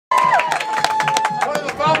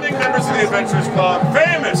Adventures Club,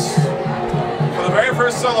 famous for the very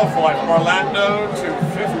first solo flight from Orlando to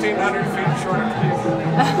 1,500 feet short of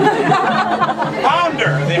Cleveland.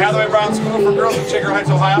 Founder of the Hathaway Brown School for Girls in Shaker Heights,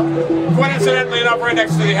 Ohio. Coincidentally enough, right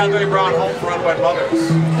next to the Hathaway Brown Home for Unwed Mothers.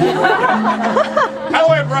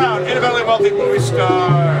 Hathaway Brown, independently wealthy movie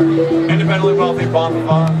star, independently wealthy bon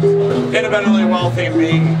vivant, independently wealthy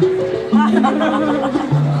me.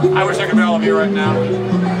 I wish I could be all of you right now,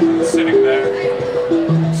 sitting there,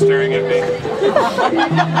 staring at me.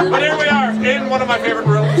 But here we are, in one of my favorite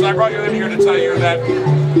rooms. I brought you in here to tell you that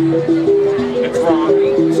it's wrong.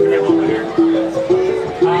 Just give me a moment here.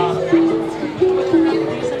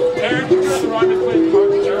 Aaron, you're the wrong display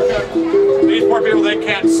part. These poor people, they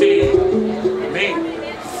can't see me.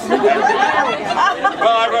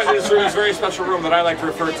 Well, I brought you this room, this very special room that I like to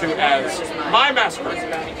refer to as my master.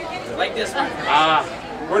 Like this one.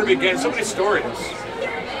 Where to begin? So many stories.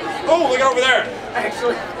 Oh, look over there.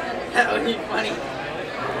 Actually, that would be funny.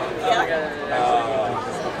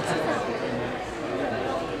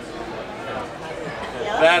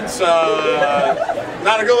 That's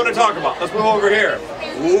not a good one to talk about. Let's move over here.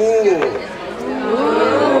 Ooh.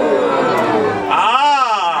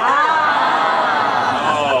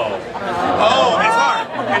 Oh, it's hard.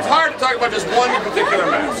 It's hard to talk about just one particular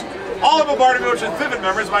mask. All of Bombardment Ocean's vivid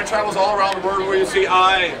memories of my travels all around the world where you see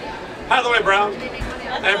I, Hathaway Brown,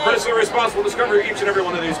 am personally responsible for discovering each and every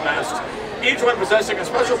one of these masks. Each one possessing a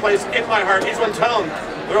special place in my heart, each one telling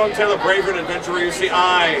their own tale of bravery and adventure where you see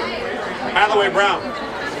I, Hathaway Brown.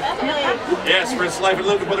 Yes, for its life and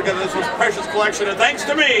lived to put together this most precious collection, and thanks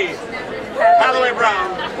to me, Hathaway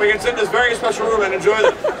Brown, we can sit in this very special room and enjoy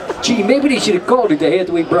them. Gee, maybe they should have called it the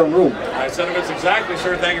Hathaway Brown Room. I said it, it's exactly,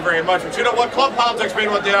 sir, thank you very much. But you know what? Club politics mean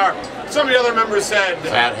what they are. Some of the other members said...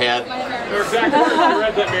 Fathead. They're exactly what I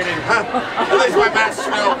read that meaning. Huh? At least my masters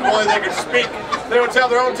know only they can speak. They would tell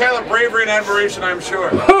their own tale of bravery and admiration, I'm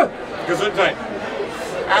sure. Gesundheit.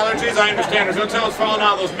 Allergies, I understand. There's no telling what's falling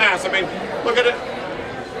out of those masks. I mean, look at it.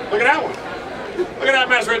 Look at that one. Look at that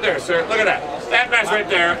mask right there, sir. Look at that. That mask right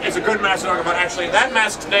there is a good mask to talk about. Actually, that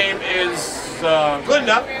mask's name is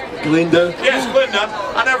Glinda. Glinda? Yes, Glinda.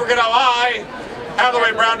 I'll never forget how I,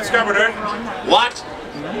 Hathaway Brown, discovered her. What?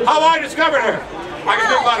 How I discovered her. I can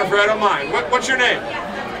speak about her for I don't mind. What's your name?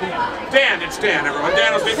 Dan. It's Dan, everyone.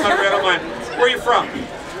 Dan will speak about her for I don't mind. Where are you from?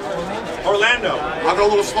 Orlando. I'll go a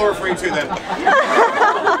little slower for you too then.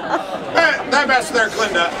 That master there,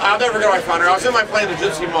 Glinda, I'll never forget how I found her. I was in my plane, the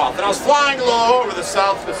Gypsy Moth, and I was flying low over the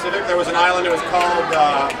South Pacific. There was an island, it was called...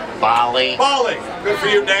 Bali. Bali. Good for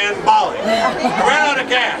you, Dan. Bali. I ran out of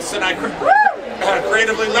gas, and I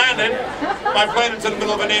creatively landed my plane into the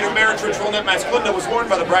middle of a native marriage ritual, and that mask Glinda was worn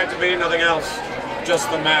by the bride-to-be, nothing else.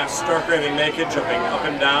 Just the mask, stark raving naked, jumping up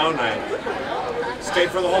and down. I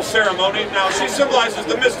stayed for the whole ceremony. Now, she symbolizes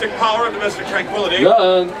the mystic power of domestic tranquility.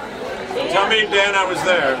 Tell me, Dan, I was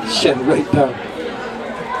there. Shut it right down.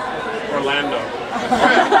 Orlando.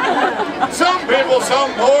 Some people,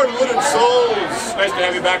 some poor little souls. Nice to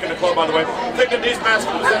have you back in the club, by the way. Think that these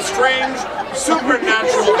masks possess strange,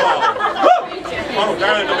 supernatural power. Oh,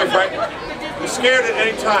 darling, don't be frightened. You're scared at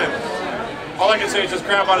any time. All I can say is just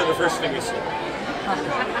grab onto the first thing you see.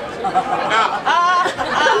 Now,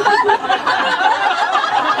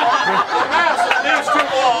 the mask on these two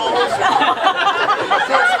walls.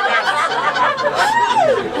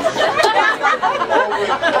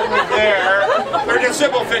 Over there, they're just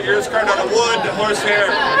simple figures carved out of wood, horsehair,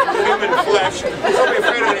 human flesh. Don't be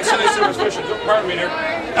afraid of any silly superstitions. Pardon me, dear.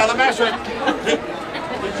 Now the master. Did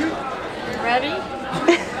you? Ready?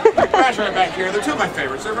 The master right back here. They're two of my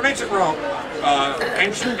favorites. They're from ancient Rome,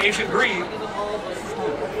 ancient Greece.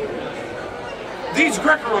 These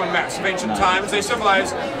Greco-Roman masks of ancient times, they symbolize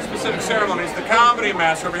specific ceremonies. The comedy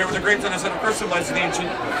mask over here with the grapes on the center, of course, symbolizes the ancient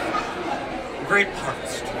grape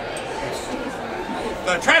harvest.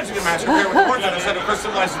 The tragedy mask over here with the horns on the center, of course,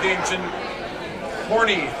 symbolizes the ancient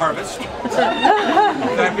horny harvest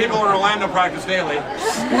that people in Orlando practice daily.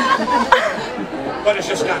 But it's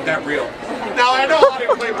just not that real. Now, I know a lot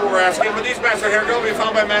of people were asking, but these masks are here going to be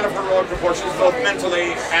found by men of heroic proportions, both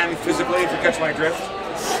mentally and physically, if you catch my drift.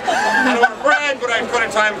 I don't want to brag, but I put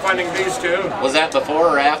in time finding these two. Was that before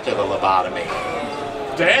or after the lobotomy?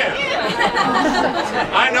 Damn.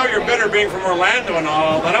 I know you're bitter being from Orlando and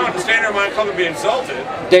all, but I don't understand your mind come to be insulted.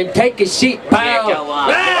 Then take a seat, pal.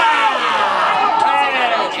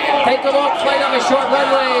 Take a long flight on a short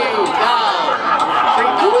runway.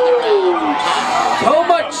 So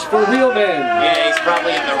much for real men. Yeah, he's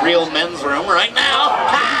probably in the real men's room right now.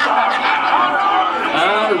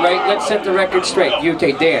 All right, let's set the record straight. You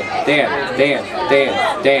take Dan. Pay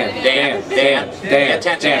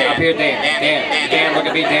attention, Dan. Up here, Dan, look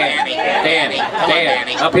at me, Dan,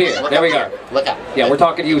 up here. There we go. Look up. Yeah, we're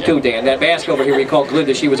talking to you too, Dan. That mask over here, we called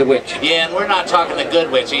Glinda, she was a witch. Yeah, and we're not talking the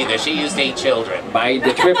good witch either. She used to eat children. By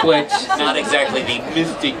the triplets. Not exactly the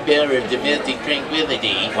mystic bearer of domestic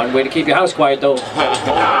tranquility. One way to keep your house quiet, though.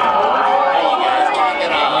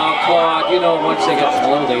 Claude, you know, once they get,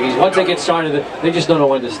 hello ladies, once they get started, they just don't know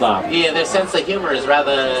when to stop. Yeah, their sense of humor is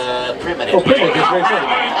rather primitive. Oh, primitive is very funny.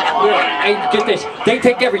 Yeah, hey, get this, they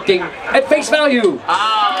take everything at face value.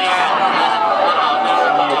 Oh, yeah.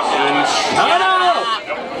 Shut up!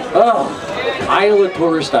 Oh, idle and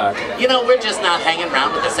poor stock. You know, we're just not hanging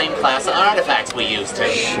around with the same class of artifacts we used to.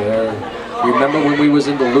 Sure. Remember when we was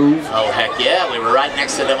in the Louvre? Oh, heck yeah, we were right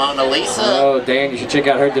next to the Mona Lisa. Oh, Dan, you should check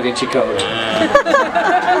out her Da Vinci Code.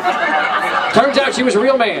 Turns out she was a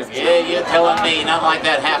real man. Yeah, you're telling me, not like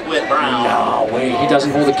that half-wit Brown. No way, he doesn't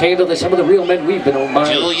hold a candle to some of the real men we've been on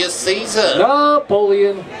by. Julius Caesar.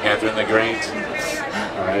 Napoleon. Catherine the Great.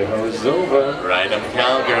 I was over. Rydam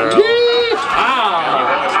Cowgirl.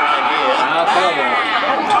 I'll tell you.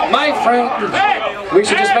 My friend, we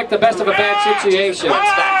should just make the best of a bad situation.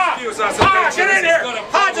 Get in here!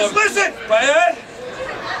 Just listen!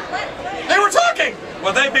 They were talking!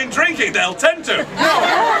 Well, they've been drinking, they'll tend to. No,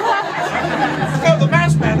 the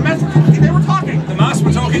masked man, the masked were talking, they were talking. The masked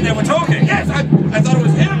were talking, they were talking. Yes, I thought it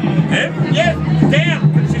was him. Him? Yes,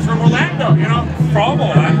 Dan, because he's from Orlando, you know. From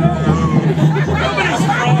Orlando? Nobody's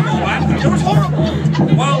from Orlando. It was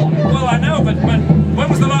horrible. Well, I know, but when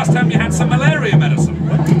was the last time you had some malaria medicine?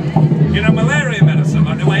 You know, malaria medicine.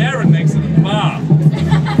 I know my Aaron makes it at the bar.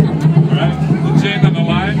 Right? The gin and the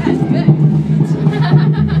lime.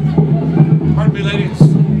 Pardon me, ladies.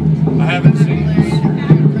 I haven't seen this.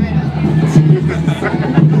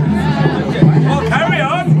 Well, carry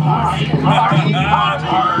on.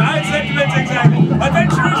 Nice sentiments, exactly.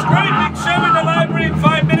 Adventure is great. Big show in the library in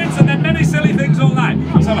 5 minutes and then many silly things all night.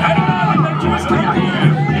 So how do